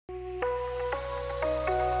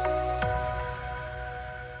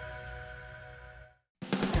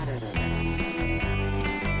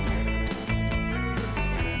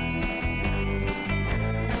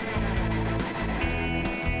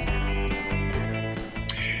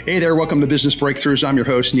Hey there, welcome to Business Breakthroughs. I'm your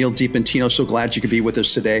host, Neil DiPentino. So glad you could be with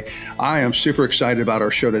us today. I am super excited about our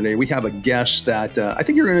show today. We have a guest that I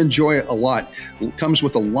think you're going to enjoy a lot. It comes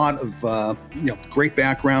with a lot of great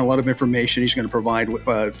background, a lot of information he's going to provide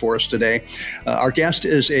for us today. Our guest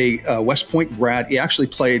is a West Point grad. He actually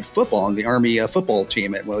played football on the Army football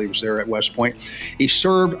team while he was there at West Point. He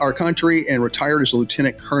served our country and retired as a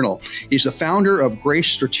lieutenant colonel. He's the founder of Grace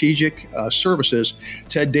Strategic Services.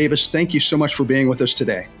 Ted Davis, thank you so much for being with us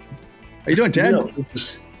today. How you doing, Ted?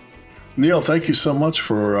 Neil, thank you so much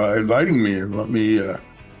for inviting me and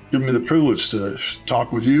give me the privilege to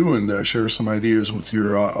talk with you and share some ideas with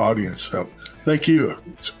your audience. So thank you.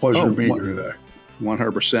 It's a pleasure to be here today.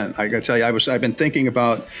 100%. I got to tell you, I've been thinking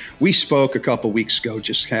about, we spoke a couple weeks ago,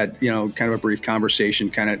 just had, kind of a brief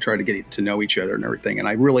conversation, kind of tried to get to know each other and everything. And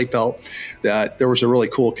I really felt that there was a really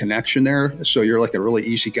cool connection there. So you're like a really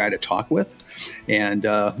easy guy to talk with and,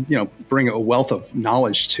 bring a wealth of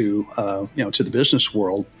knowledge to the business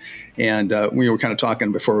world. And we were kind of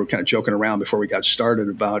talking before, we were kind of joking around before we got started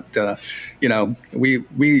about, we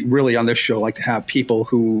really on this show like to have people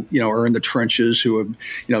who, are in the trenches, who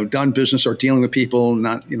have, done business or dealing with people,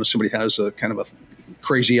 not, somebody has a kind of a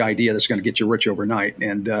crazy idea that's going to get you rich overnight.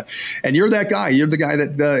 And you're that guy. You're the guy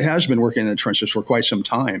that has been working in the trenches for quite some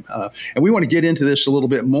time. And we want to get into this a little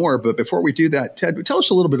bit more. But before we do that, Ted, tell us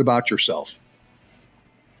a little bit about yourself.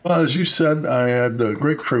 Well, as you said, I had the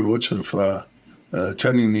great privilege of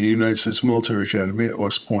attending the United States Military Academy at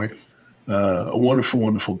West Point. A wonderful,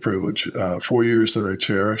 wonderful privilege. 4 years that I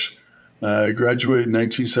cherish. I graduated in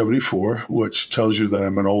 1974, which tells you that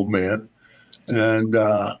I'm an old man. And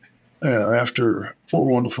after 4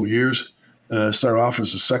 wonderful years, started off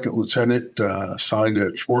as a second lieutenant, assigned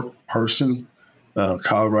at Fort Carson,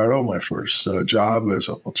 Colorado, my first job as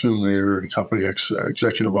a platoon leader and company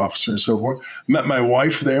executive officer and so forth. Met my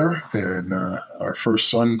wife there, and our first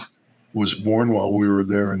son was born while we were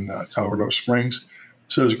there in Colorado Springs.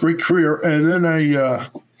 So it was a great career. And then I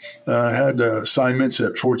had assignments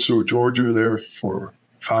at Fort Stewart, Georgia, there for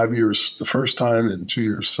 5 years the first time and 2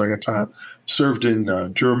 years the second time. Served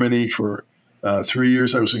in Germany for 3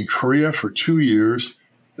 years. I was in Korea for 2 years.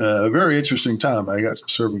 A very interesting time. I got to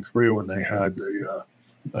serve in Korea when they had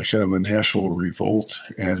a kind of a national revolt,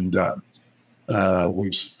 and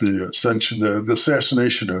was the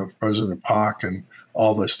assassination of President Park and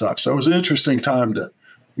all this stuff. So it was an interesting time to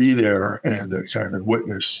be there and to kind of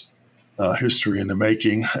witness history in the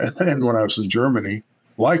making. And then when I was in Germany,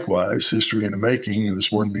 likewise, history in the making. It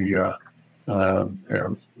was when the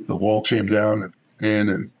wall came down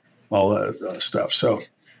and all that stuff. So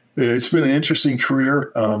it's been an interesting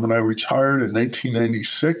career. When I retired in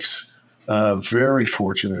 1996, very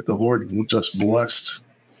fortunate. The Lord just blessed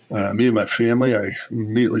me and my family. I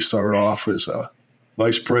immediately started off as a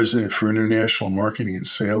vice president for international marketing and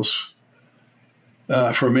sales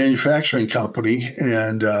for a manufacturing company,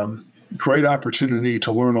 and great opportunity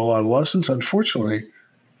to learn a lot of lessons. Unfortunately,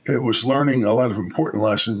 it was learning a lot of important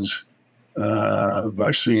lessons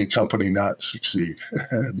by seeing a company not succeed.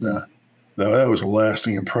 And that was a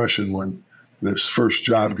lasting impression when this first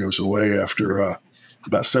job goes away after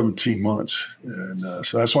about 17 months. And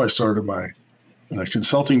so that's why I started my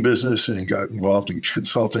consulting business and got involved in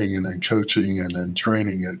consulting and then coaching and then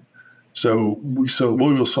training. And so we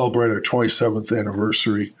will celebrate our 27th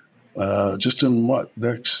anniversary just in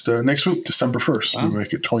next week, December 1st. Wow. We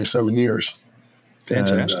make it 27 years.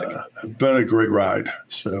 Fantastic. And been a great ride.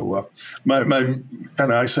 So my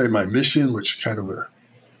mission, which kind of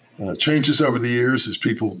changes over the years as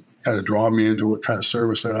people kind of draw me into what kind of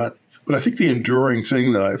service I want. But I think the enduring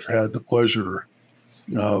thing that I've had the pleasure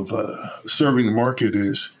of serving the market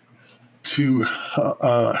is to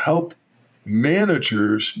help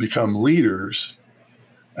managers become leaders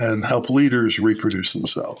and help leaders reproduce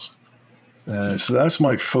themselves. So that's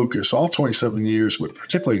my focus all 27 years, but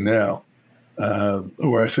particularly now,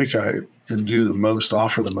 where I think I can do the most,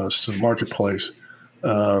 offer the most in the marketplace,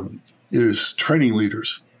 is training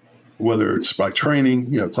leaders, whether it's by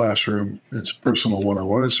training, classroom, it's personal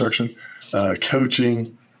one-on-one instruction,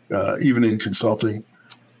 coaching, even in consulting,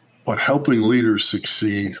 but helping leaders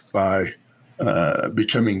succeed by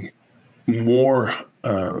becoming more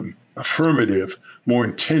affirmative, more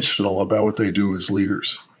intentional about what they do as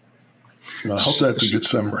leaders. So I hope that's a good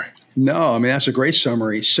summary. No, I mean, that's a great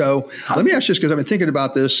summary. So let me ask you this, because I've been thinking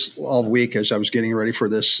about this all week as I was getting ready for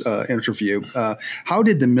this interview. How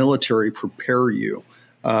did the military prepare you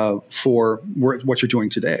for what you're doing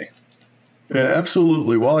today? Yeah,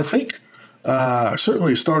 absolutely. Well, I think I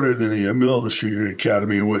certainly started in the military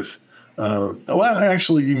academy with,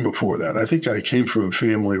 actually, even before that, I think I came from a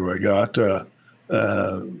family where I got,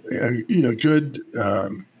 good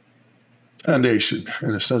foundation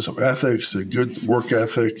and a sense of ethics, a good work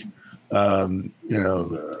ethic, a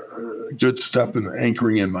good step in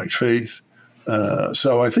anchoring in my faith.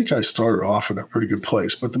 So I think I started off in a pretty good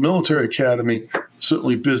place. But the military academy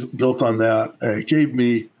certainly built on that. It gave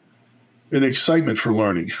me an excitement for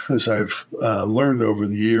learning, as I've learned over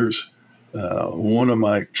the years. One of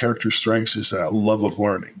my character strengths is that love of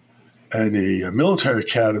learning. And the military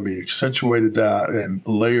academy accentuated that and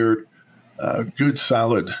layered good,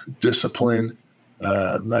 solid discipline.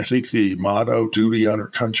 I think the motto, duty, honor,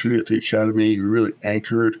 country at the academy really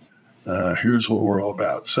anchored, here's what we're all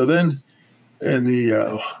about. So then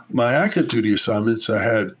in my active duty assignments,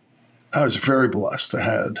 I was very blessed. I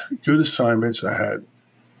had good assignments. I had,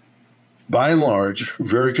 by and large,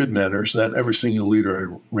 very good mentors. Not every single leader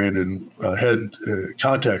I ran in, had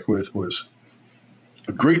contact with was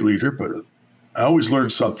a great leader, but I always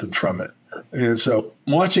learned something from it. And so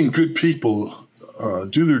watching good people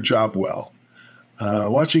do their job well,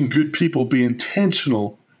 watching good people be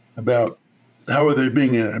intentional about how are they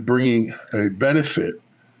bringing a benefit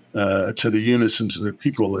to the units and to the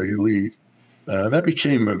people they lead, that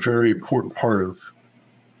became a very important part of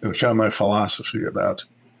kind of my philosophy about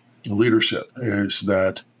leadership, is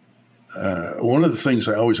that one of the things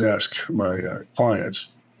I always ask my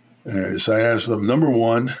clients is I ask them, number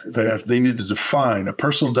one, they need to define a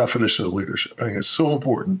personal definition of leadership. I think it's so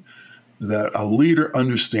important that a leader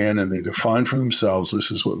understand and they define for themselves,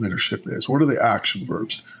 this is what leadership is. What are the action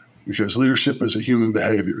verbs? Because leadership is a human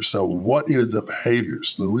behavior. So what are the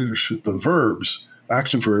behaviors, the leadership, the verbs,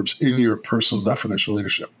 action verbs in your personal definition of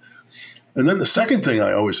leadership? And then the second thing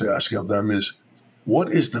I always ask of them is,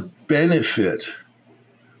 what is the benefit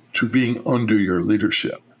to being under your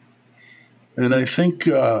leadership? And I think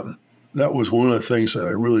that was one of the things that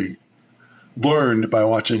I really learned by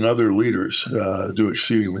watching other leaders do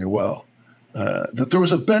exceedingly well, that there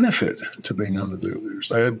was a benefit to being under their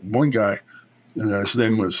leaders. I had one guy, his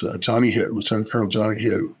name was Johnny Hitt, Lieutenant Colonel Johnny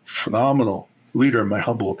Hitt, phenomenal leader in my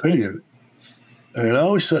humble opinion. And I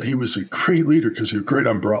always said he was a great leader because he was a great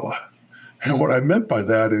umbrella. And what I meant by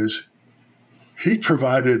that is he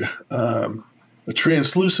provided a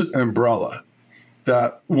translucent umbrella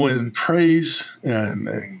that when praise and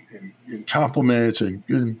compliments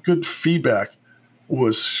and good feedback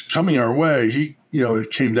was coming our way,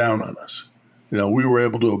 it came down on us. We were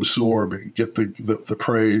able to absorb and get the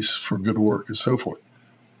praise for good work and so forth.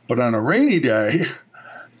 But on a rainy day,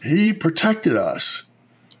 he protected us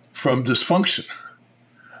from dysfunction,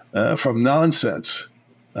 from nonsense.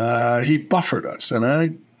 He buffered us, and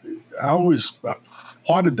I always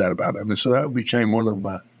applauded that about him. And so that became one of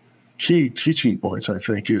my key teaching points, I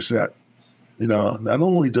think, is that, not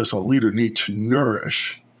only does a leader need to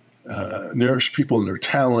nourish people and their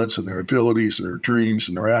talents and their abilities and their dreams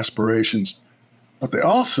and their aspirations, but they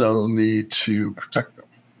also need to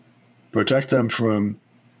protect them from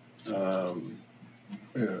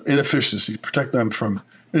inefficiency, protect them from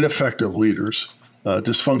ineffective leaders,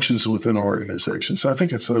 dysfunctions within organizations. So I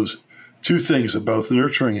think it's those two things of both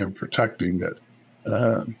nurturing and protecting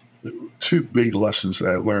that two big lessons that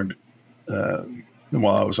I learned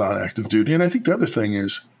while I was on active duty. And I think the other thing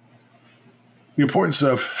is the importance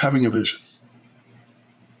of having a vision.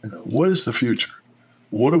 What is the future?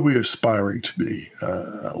 What are we aspiring to be?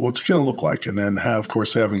 What's it going to look like? And then, of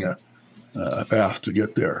course, having a path to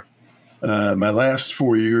get there. My last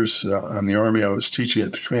 4 years in the Army, I was teaching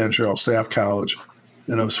at the Command General Staff College,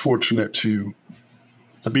 and I was fortunate to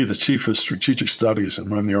be the chief of strategic studies and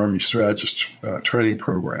run the Army strategist training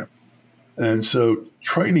program. And so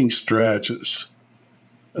training strategists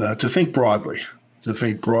to think broadly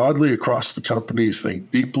across the company,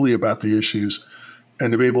 think deeply about the issues,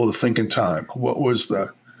 and to be able to think in time. What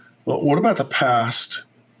about the past?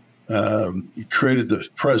 You created the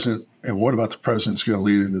present, and what about the present is going to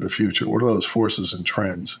lead into the future? What are those forces and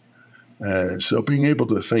trends? So being able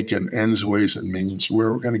to think in ends, ways, and means,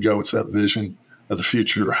 where we're going to go, what's that vision of the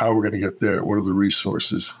future, how we're going to get there, what are the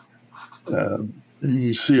resources?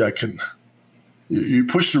 You see, you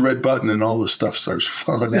push the red button and all this stuff starts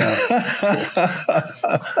flowing out.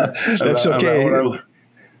 That's okay.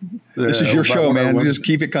 This is your show, man. Just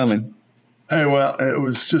keep it coming. Hey, well, it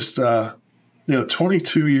was just,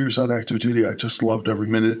 22 years on active duty. I just loved every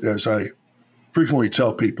minute. As I frequently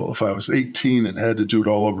tell people, if I was 18 and had to do it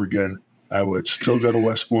all over again, I would still go to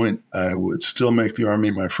West Point. I would still make the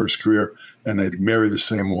Army my first career, and I'd marry the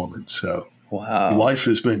same woman. So wow, life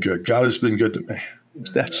has been good. God has been good to me.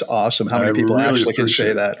 That's awesome. How many people really actually can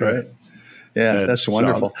say that, right? Yeah, that's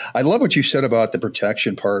wonderful. I love what you said about the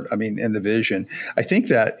protection part. I mean, and the vision. I think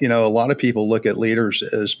that, a lot of people look at leaders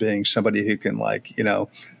as being somebody who can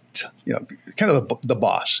kind of the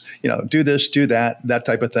boss, do this, do that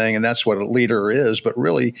type of thing. And that's what a leader is. But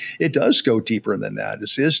really, it does go deeper than that.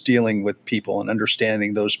 It is dealing with people and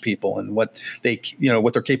understanding those people and what they,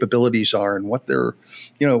 what their capabilities are and what they're,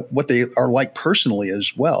 what they are like personally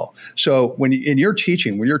as well. So in your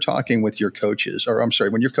teaching, when you're talking with your coaches, or I'm sorry,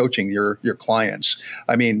 when you're coaching your clients,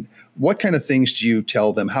 I mean, what kind of things do you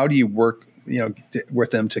tell them? How do you work, with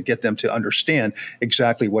them to get them to understand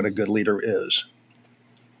exactly what a good leader is?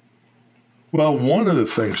 Well, one of the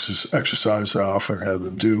things, this exercise I often have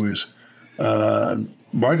them do is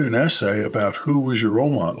write an essay about who was your role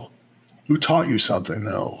model, who taught you something.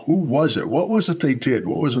 Now, who was it? What was it they did?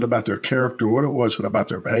 What was it about their character? What was it about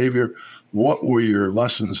their behavior? What were your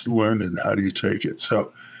lessons learned, and how do you take it?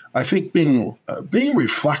 So, I think being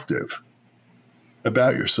reflective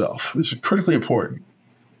about yourself is critically important.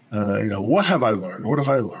 What have I learned?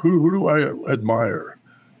 Who do I admire?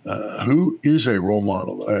 Who is a role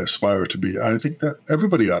model that I aspire to be? I think that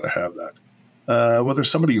everybody ought to have that. Whether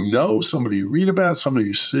somebody you know, somebody you read about, somebody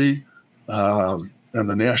you see on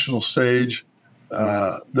the national stage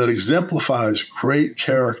that exemplifies great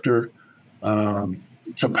character,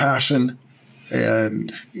 compassion,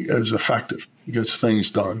 and is effective, gets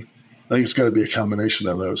things done. I think it's got to be a combination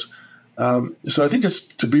of those. So I think it's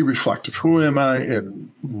to be reflective. Who am I,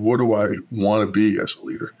 and what do I want to be as a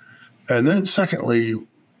leader? And then secondly,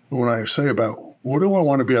 when I say about what do I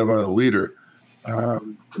want to be about a leader,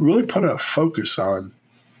 really put a focus on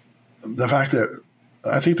the fact that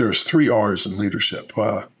I think there's 3 R's in leadership.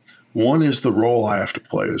 One is the role I have to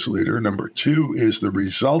play as a leader. Number 2 is the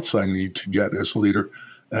results I need to get as a leader.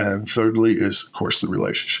 And thirdly is, of course, the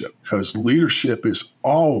relationship, because leadership is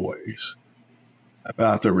always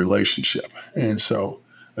about the relationship. And so,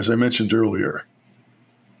 as I mentioned earlier,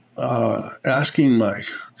 asking my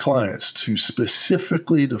clients to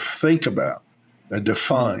specifically to think about and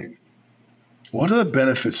define what are the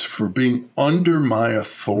benefits for being under my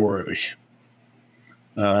authority.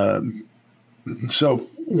 So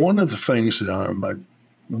one of the things in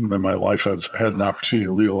my life, I've had an opportunity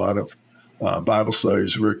to lead a lot of Bible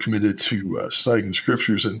studies. We're committed to studying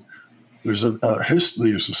scriptures, and there's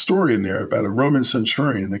a story in there about a Roman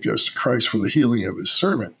centurion that goes to Christ for the healing of his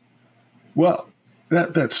servant. Well,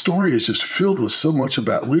 that story is just filled with so much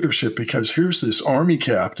about leadership, because here's this army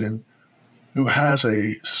captain who has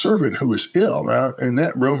a servant who is ill. Now, in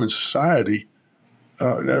that Roman society,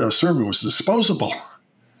 a servant was disposable.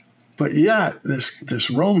 But yet, this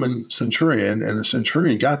Roman centurion, and the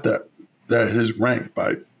centurion got that his rank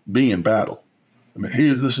by being in battle. I mean,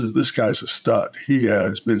 this guy's a stud. He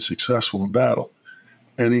has been successful in battle.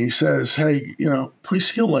 And he says, hey, please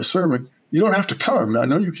heal my servant. You don't have to come. I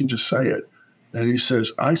know you can just say it. And he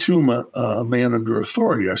says, I too am a man under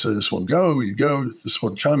authority. I said, this one go, you go, this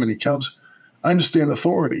one come, and he comes. I understand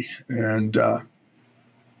authority. And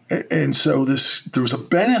so there was a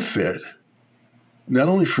benefit, not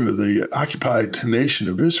only for the occupied nation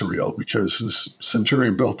of Israel, because this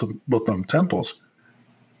centurion built them temples,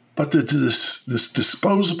 but this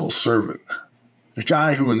disposable servant, the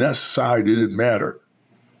guy who in that society didn't matter,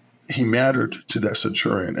 he mattered to that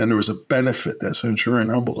centurion, and there was a benefit. That centurion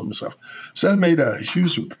humbled himself. So that made a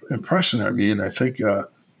huge impression on me, and I think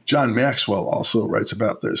John Maxwell also writes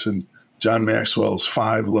about this in John Maxwell's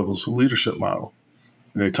 5 levels of leadership model.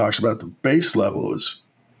 And he talks about the base level is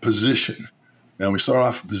position. Now, we start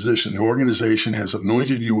off with position. The organization has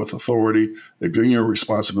anointed you with authority. They've given you a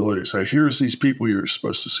responsibility to say, here's these people you're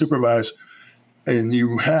supposed to supervise, and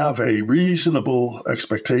you have a reasonable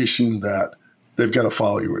expectation that they've got to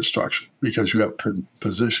follow your instruction because you have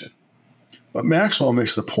position. But Maxwell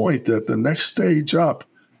makes the point that the next stage up,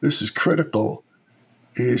 this is critical,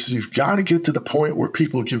 is you've got to get to the point where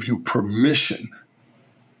people give you permission.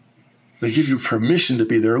 They give you permission to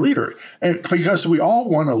be their leader. And because we all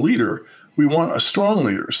want a leader, we want a strong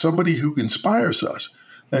leader, somebody who inspires us.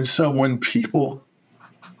 And so when people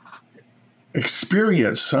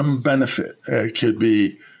experience some benefit, it could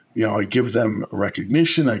be, I give them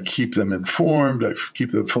recognition, I keep them informed, I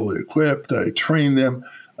keep them fully equipped, I train them,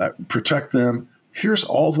 I protect them. Here's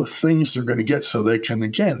all the things they're going to get so they can,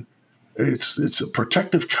 again, it's a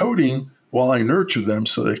protective coating while I nurture them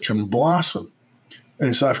so they can blossom.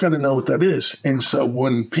 And so I've got to know what that is. And so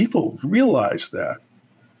when people realize that,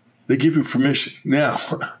 they give you permission. Now,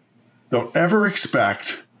 don't ever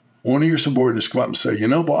expect one of your subordinates to come up and say,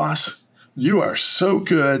 boss, you are so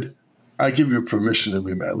good, I give you permission to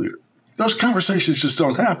be my leader. Those conversations just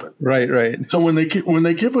don't happen. Right. So when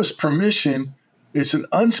they give us permission, it's an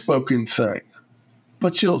unspoken thing.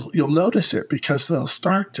 But you'll notice it because they'll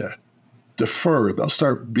start to defer. They'll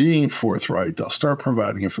start being forthright. They'll start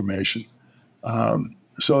providing information.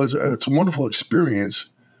 So it's a wonderful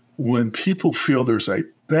experience when people feel there's a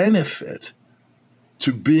benefit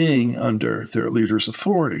to being under their leader's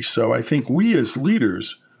authority. So I think we as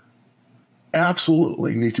leaders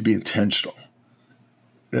absolutely need to be intentional.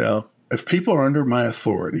 If people are under my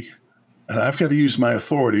authority, and I've got to use my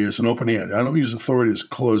authority as an open hand. I don't use authority as a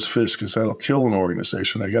closed fist because that'll kill an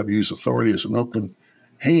organization. I got to use authority as an open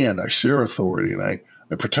hand. I share authority and I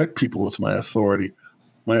protect people with my authority.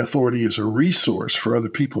 My authority is a resource for other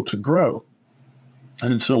people to grow.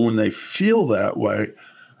 And so when they feel that way,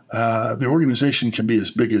 the organization can be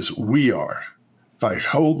as big as we are. If I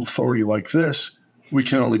hold authority like this, we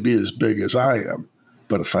can only be as big as I am.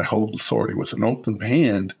 But if I hold authority with an open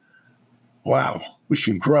hand, wow, we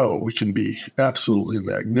can grow. We can be absolutely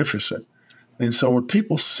magnificent. And so when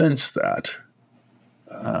people sense that,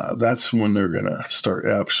 that's when they're going to start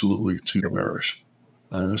absolutely to nourish.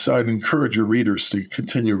 So I'd encourage your readers to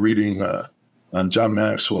continue reading on John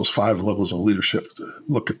Maxwell's 5 levels of leadership to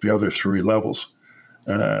look at the other 3 levels.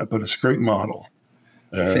 But it's a great model.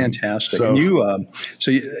 Fantastic. And you were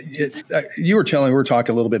we were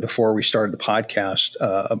talking a little bit before we started the podcast.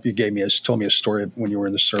 You told me a story when you were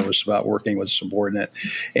in the service about working with a subordinate.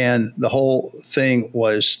 And the whole thing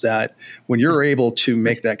was that when you're able to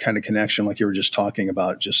make that kind of connection, like you were just talking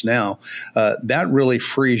about just now, that really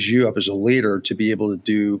frees you up as a leader to be able to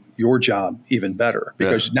do your job even better,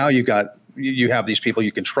 because now you have these people,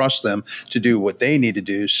 you can trust them to do what they need to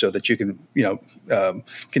do so that you can,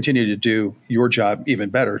 continue to do your job even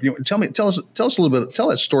better. Tell us a little bit, tell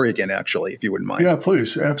that story again, actually, if you wouldn't mind. Yeah,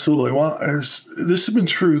 please. Absolutely. Well, this has been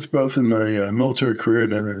truth both in my military career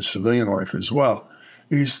and in civilian life as well,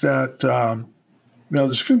 is that,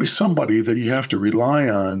 there's going to be somebody that you have to rely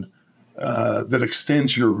on that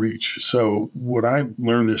extends your reach. So what I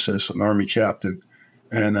learned this as an Army captain,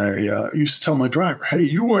 and I used to tell my driver, hey,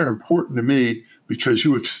 you are important to me because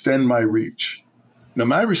you extend my reach. Now,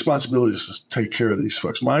 my responsibility is to take care of these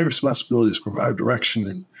folks. My responsibility is to provide direction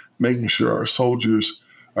and making sure our soldiers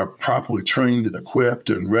are properly trained and equipped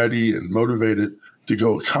and ready and motivated to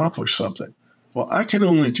go accomplish something. Well, I can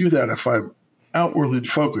only do that if I'm outwardly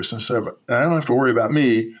focused instead of, I don't have to worry about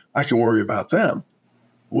me, I can worry about them.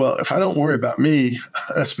 Well, if I don't worry about me,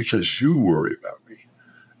 that's because you worry about me.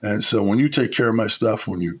 And so when you take care of my stuff,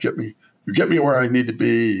 when you get me where I need to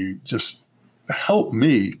be, you just help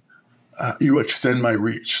me, you extend my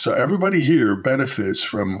reach. So everybody here benefits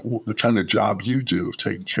from the kind of job you do of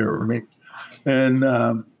taking care of me. And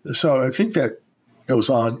so I think that goes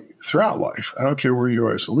on throughout life. I don't care where you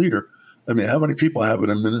are as a leader. I mean, how many people have an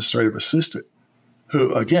administrative assistant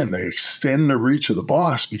who, again, they extend the reach of the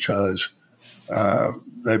boss because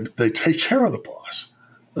they take care of the boss.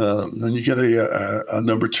 Then you get a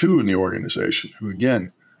number 2 in the organization who,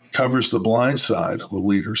 again, covers the blind side of a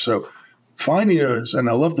leader. So finding and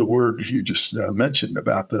I love the word you just mentioned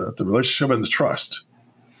about the relationship and the trust,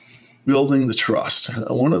 building the trust.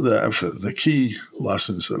 One of the key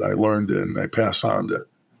lessons that I learned and I pass on to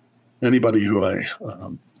anybody who I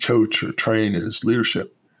coach or train is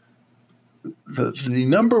leadership. The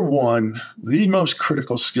number 1, the most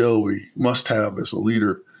critical skill we must have as a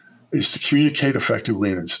leader is to communicate effectively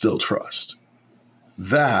and instill trust.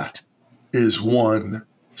 That is one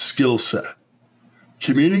skill set.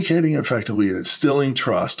 Communicating effectively and instilling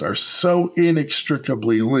trust are so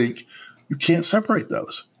inextricably linked, you can't separate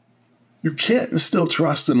those. You can't instill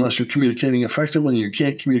trust unless you're communicating effectively, and you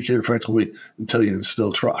can't communicate effectively until you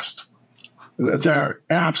instill trust. They're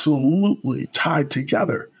absolutely tied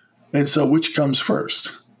together. And so which comes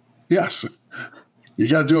first? Yes. You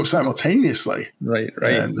got to do them simultaneously, right?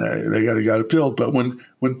 And they got to build. But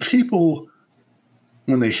when people,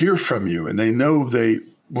 when they hear from you and they know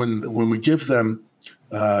when we give them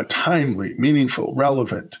timely, meaningful,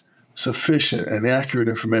 relevant, sufficient, and accurate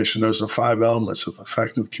information, those are 5 elements of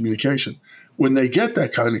effective communication. When they get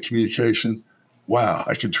that kind of communication, wow,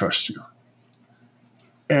 I can trust you.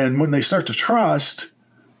 And when they start to trust,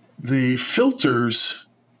 the filters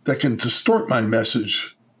that can distort my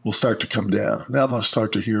message will start to come down. Now they'll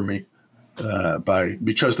start to hear me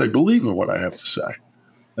because they believe in what I have to say.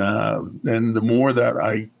 And the more that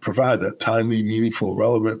I provide that timely, meaningful,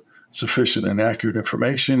 relevant, sufficient, and accurate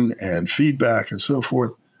information and feedback and so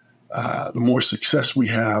forth, the more success we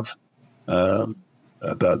have,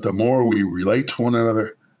 the more we relate to one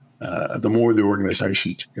another, the more the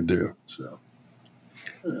organization can do. So,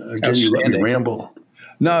 again, you let me ramble.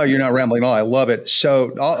 No, you're not rambling at all. I love it.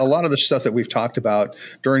 So a lot of the stuff that we've talked about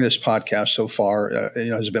during this podcast so far,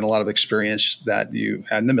 has been a lot of experience that you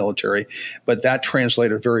had in the military, but that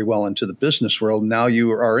translated very well into the business world. Now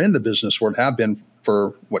you are in the business world, have been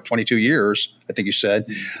for 22 years, I think you said.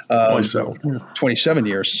 27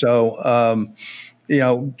 years. So,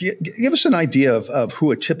 give us an idea of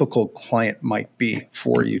who a typical client might be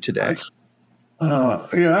for you today.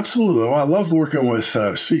 Yeah, absolutely. Well, I love working with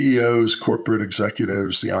CEOs, corporate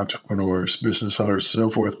executives, the entrepreneurs, business owners, and so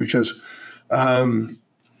forth, because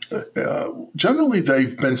generally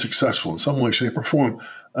they've been successful in some way, shape, or form,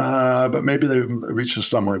 but maybe they've reached a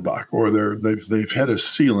stumbling block, or they've hit a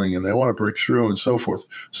ceiling and they want to break through, and so forth.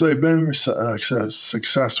 So they've been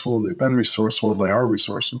successful, they've been resourceful, they are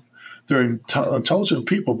resourceful. They're intelligent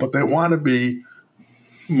people, but they want to be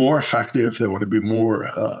more effective. They want to be more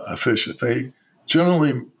efficient. They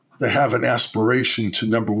have an aspiration to,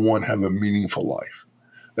 number one, have a meaningful life.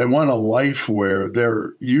 They want a life where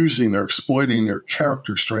they're exploiting their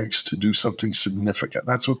character strengths to do something significant.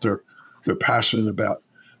 That's what they're passionate about.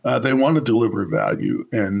 They want to deliver value,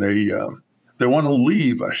 and they want to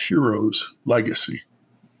leave a hero's legacy.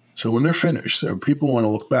 So when they're finished, people want to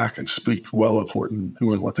look back and speak well of who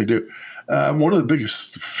and what they do. One of the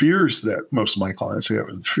biggest fears that most of my clients have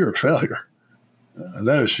is the fear of failure.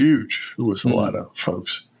 That is huge with a lot of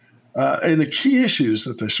folks. And the key issues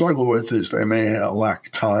that they struggle with is they may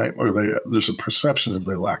lack time, or there's a perception of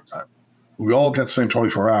they lack time. We all got the same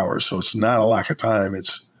 24 hours, so it's not a lack of time.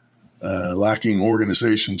 It's lacking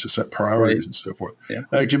organization to set priorities and so forth. Yeah.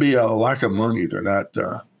 It could be a lack of money. They're not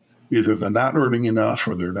either they're not earning enough,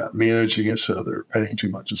 or they're not managing it, so they're paying too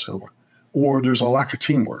much and so forth. Or there's a lack of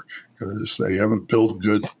teamwork because they haven't built a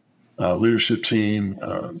good leadership team.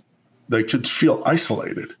 They could feel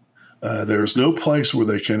isolated. There's no place where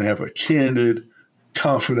they can have a candid,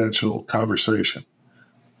 confidential conversation.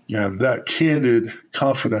 And that candid,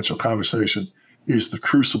 confidential conversation is the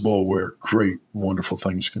crucible where great, wonderful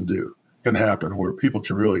things can happen, where people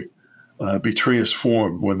can really be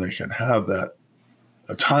transformed when they can have that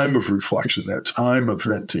a time of reflection, that time of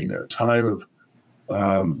venting, that time of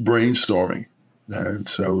brainstorming. And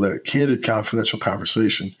so that candid, confidential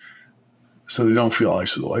conversation, so they don't feel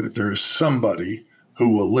isolated. There is somebody who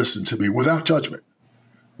will listen to me without judgment.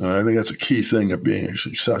 I think that's a key thing of being a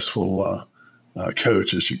successful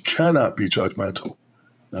coach, is you cannot be judgmental.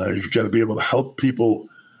 You've got to be able to help people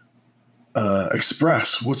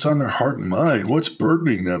express what's on their heart and mind, what's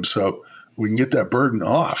burdening them, so we can get that burden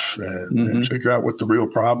off and figure out what the real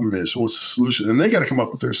problem is, what's the solution. And they got to come up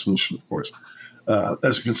with their solution, of course.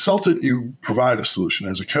 As a consultant, you provide a solution.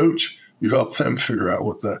 As a coach, you help them figure out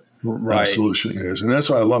what the solution is. And that's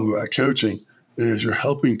what I love about coaching, is you're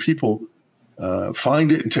helping people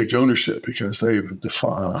find it and take ownership because they've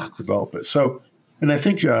developed it. So, and I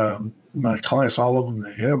think my clients, all of them,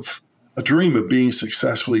 they have a dream of being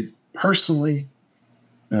successfully personally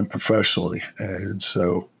and professionally. And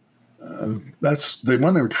so they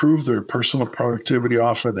want to improve their personal productivity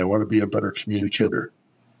often. They want to be a better communicator.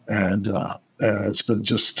 And it's been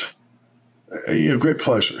just a great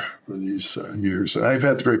pleasure for these years. And I've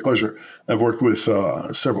had the great pleasure. I've worked with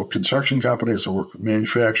several construction companies. I've worked with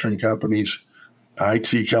manufacturing companies,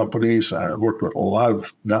 IT companies. I've worked with a lot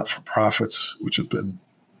of not-for-profits, which have been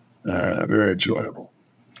very enjoyable.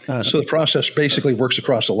 So the process basically works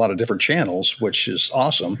across a lot of different channels, which is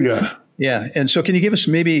awesome. Yeah. Yeah. And so can you give us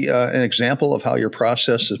maybe an example of how your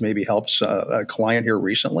process has maybe helped a client here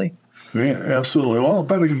recently? Yeah, absolutely. Well,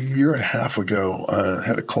 about a year and a half ago, I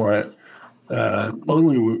had a client.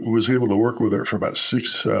 Only was able to work with her for about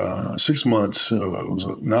 6 months. So it was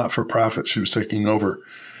a not-for-profit she was taking over.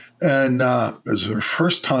 And it was her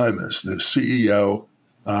first time as the CEO.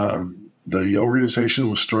 The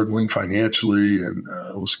organization was struggling financially and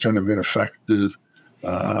was kind of ineffective.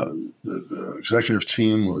 The executive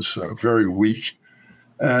team was very weak.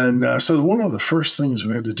 And so one of the first things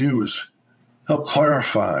we had to do was help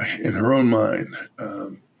clarify in her own mind.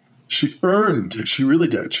 She really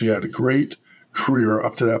did. She had a great career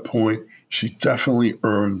up to that point. She definitely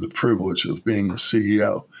earned the privilege of being the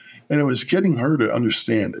CEO. And it was getting her to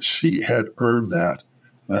understand that she had earned that,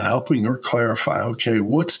 helping her clarify, okay,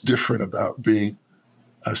 what's different about being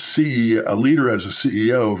a leader as a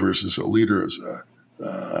CEO versus a leader as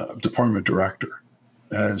a department director.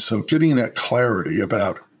 And so getting that clarity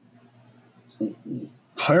about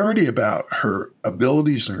her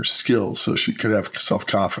abilities and her skills so she could have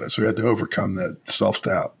self-confidence. We had to overcome that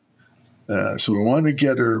self-doubt. So we wanted to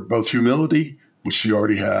get her both humility, which she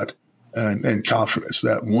already had, and confidence,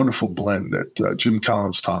 that wonderful blend that Jim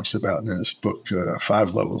Collins talks about in his book,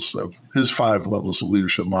 5 Levels of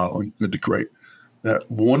Leadership Modeling, Good to Great. That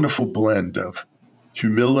wonderful blend of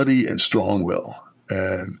humility and strong will.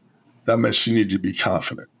 And that meant she needed to be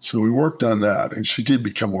confident. So we worked on that, and she did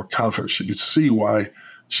become more confident. She could see why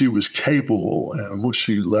she was capable and what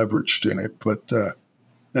she leveraged in it, but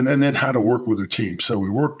and then how to work with her team. So we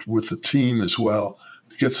worked with the team as well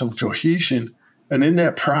to get some cohesion. And in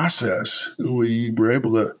that process, we were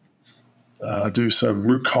able to do some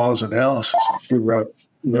root cause analysis and figure out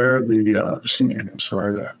where we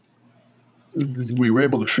were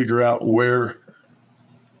able to figure out where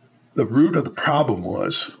the root of the problem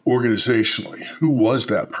was organizationally. Who was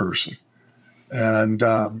that person? And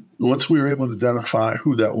once we were able to identify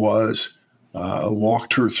who that was,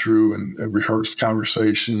 walked her through and rehearsed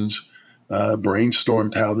conversations,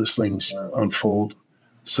 brainstormed how this thing's unfold,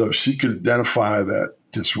 so she could identify that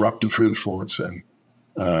disruptive influence and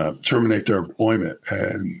terminate their employment.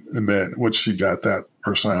 And then once she got that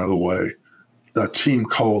person out of the way, the team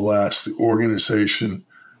coalesced, the organization,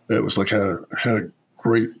 it was like had a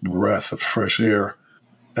great breath of fresh air.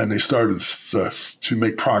 And they started to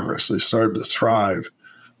make progress. They started to thrive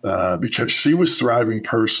because she was thriving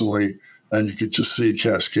personally, and you could just see it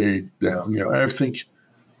cascade down. I think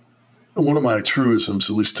one of my truisms,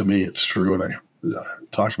 at least to me, it's true, and I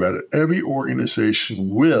talk about it, every organization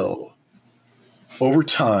will, over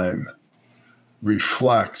time,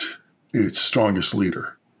 reflect its strongest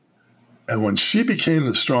leader. And when she became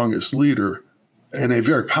the strongest leader in a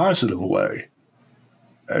very positive way,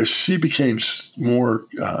 as she became more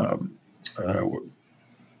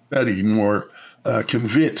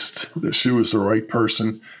convinced that she was the right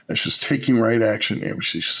person and she's taking right action and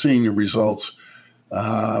she's seeing the results,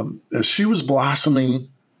 as she was blossoming,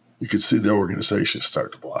 you could see the organization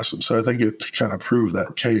start to blossom. So I think it kind of proved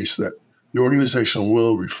that case that the organization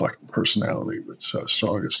will reflect the personality of its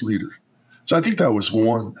strongest leader. So I think that was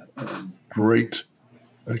one great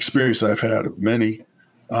experience I've had of many.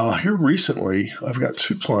 Here recently, I've got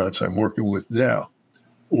 2 clients I'm working with now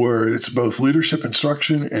where it's both leadership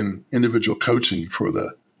instruction and individual coaching for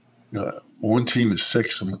the one team is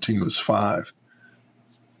 6 and one team is 5.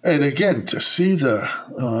 And again, to see the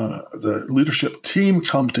leadership team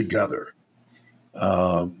come together,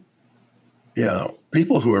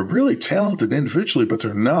 people who are really talented individually, but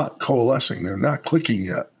they're not coalescing, they're not clicking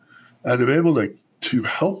yet, and to be able to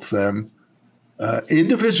help them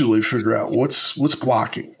individually figure out what's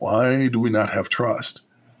blocking. Why do we not have trust?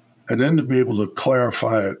 And then to be able to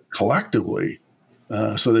clarify it collectively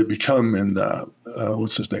so they become,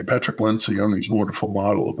 what's his name? Patrick Lencioni's wonderful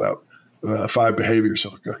model about 5 behaviors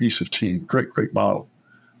of a cohesive team. Great model.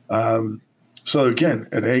 So again,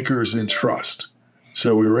 it anchors in trust.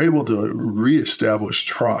 So we were able to reestablish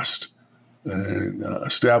trust and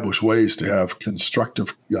establish ways to have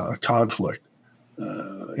constructive conflict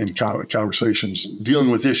in conversations,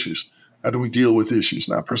 dealing with issues. How do we deal with issues?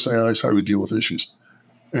 Not personalities, how do we deal with issues?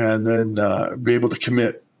 And then be able to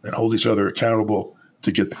commit and hold each other accountable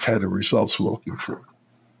to get the kind of results we're looking for.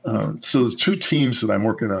 So the 2 teams that I'm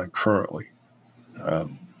working on currently,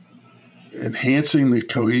 enhancing the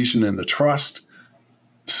cohesion and the trust,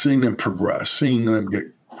 seeing them progress, seeing them get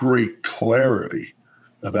great clarity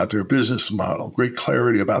about their business model, great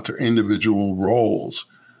clarity about their individual roles,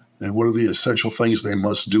 and what are the essential things they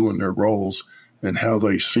must do in their roles and how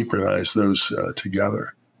they synchronize those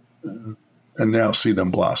together. And now see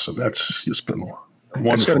them blossom. That's just been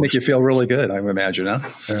wonderful. It's going to make you feel really good, I would imagine, huh?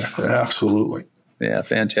 Yeah, absolutely. Yeah,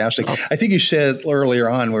 fantastic. I think you said earlier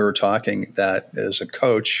on, we were talking that as a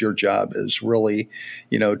coach, your job is really,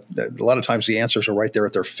 a lot of times the answers are right there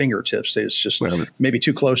at their fingertips. It's just maybe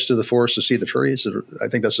too close to the forest to see the trees. I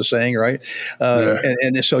think that's the saying, right?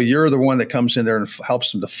 And so you're the one that comes in there and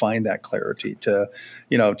helps them to find that clarity, to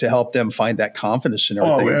help them find that confidence in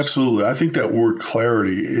everything. Oh, absolutely. I think that word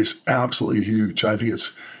clarity is absolutely huge. I think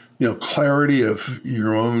it's, clarity of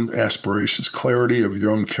your own aspirations, clarity of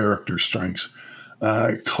your own character strengths,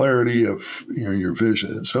 clarity of your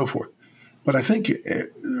vision and so forth. But I think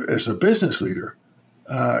as a business leader,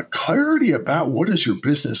 clarity about what is your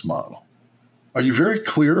business model. Are you very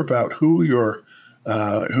clear about who your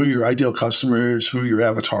ideal customer is, who your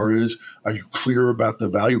avatar is? Are you clear about the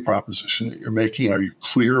value proposition that you're making? Are you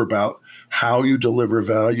clear about how you deliver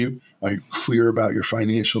value? Are you clear about your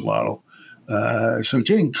financial model? So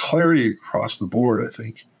getting clarity across the board, I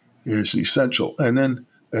think, is essential. And then,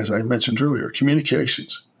 as I mentioned earlier,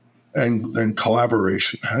 communications and then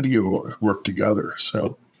collaboration. How do you work together?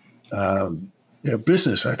 So,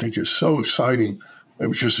 business, I think, is so exciting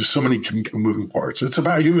because there's so many moving parts. It's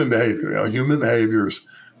about human behavior. Human behavior is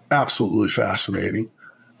absolutely fascinating.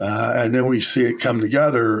 And then we see it come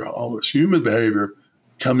together, all this human behavior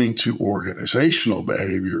coming to organizational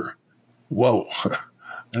behavior. Whoa,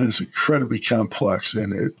 that is incredibly complex.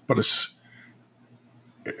 But it's,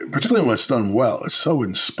 particularly when it's done well, it's so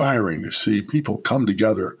inspiring to see people come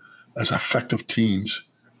together as effective teams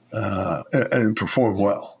and perform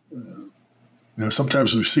well.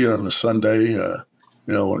 Sometimes we see it on a Sunday,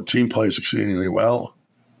 when a team plays exceedingly well.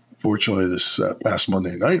 Fortunately, this past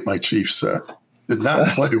Monday night, my Chiefs did not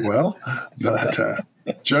play well, but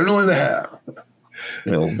generally they have.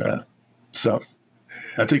 So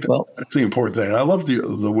I think that's the important thing. I love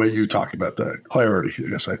the way you talk about that clarity.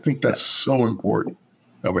 Yes, I think that's so important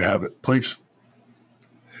that we have it. Please.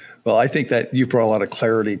 Well, I think that you brought a lot of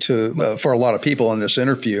clarity to for a lot of people in this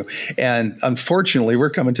interview. And unfortunately,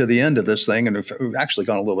 we're coming to the end of this thing, and we've actually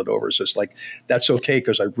gone a little bit over. So it's like, that's okay,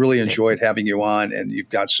 because I really enjoyed having you on, and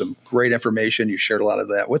you've got some great information. You shared a lot of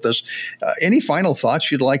that with us. Any final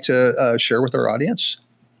thoughts you'd like to share with our audience?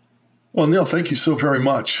 Well, Neil, thank you so very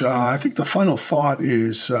much. I think the final thought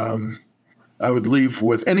is I would leave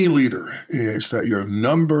with any leader is that your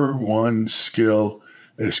number one skill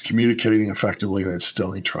is communicating effectively and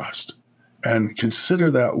instilling trust. And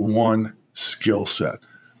consider that one skill set.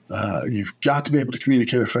 You've got to be able to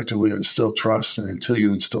communicate effectively and instill trust. And until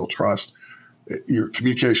you instill trust, your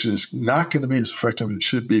communication is not going to be as effective as it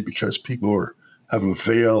should be, because people have a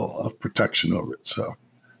veil of protection over it. So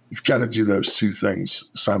you've got to do those two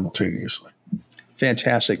things simultaneously.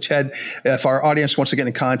 Fantastic. Ted, if our audience wants to get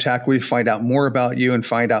in contact with you, find out more about you and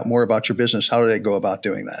find out more about your business, how do they go about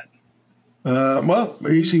doing that? Well,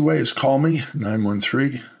 the easy way is call me,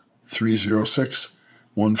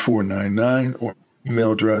 913-306-1499, or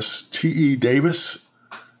email address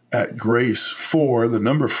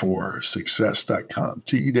tedavis4success.com,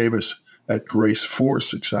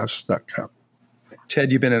 tedavis@grace4success.com. Ted,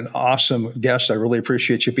 you've been an awesome guest. I really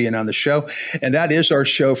appreciate you being on the show. And that is our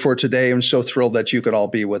show for today. I'm so thrilled that you could all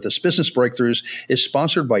be with us. Business Breakthroughs is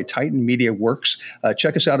sponsored by Titan Media Works.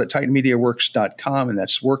 Check us out at titanmediaworks.com, and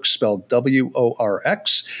that's works spelled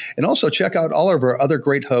WORX. And also check out all of our other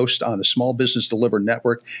great hosts on the Small Business Deliver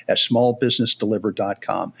Network at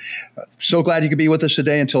smallbusinessdeliver.com. So glad you could be with us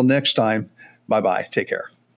today. Until next time, bye-bye. Take care.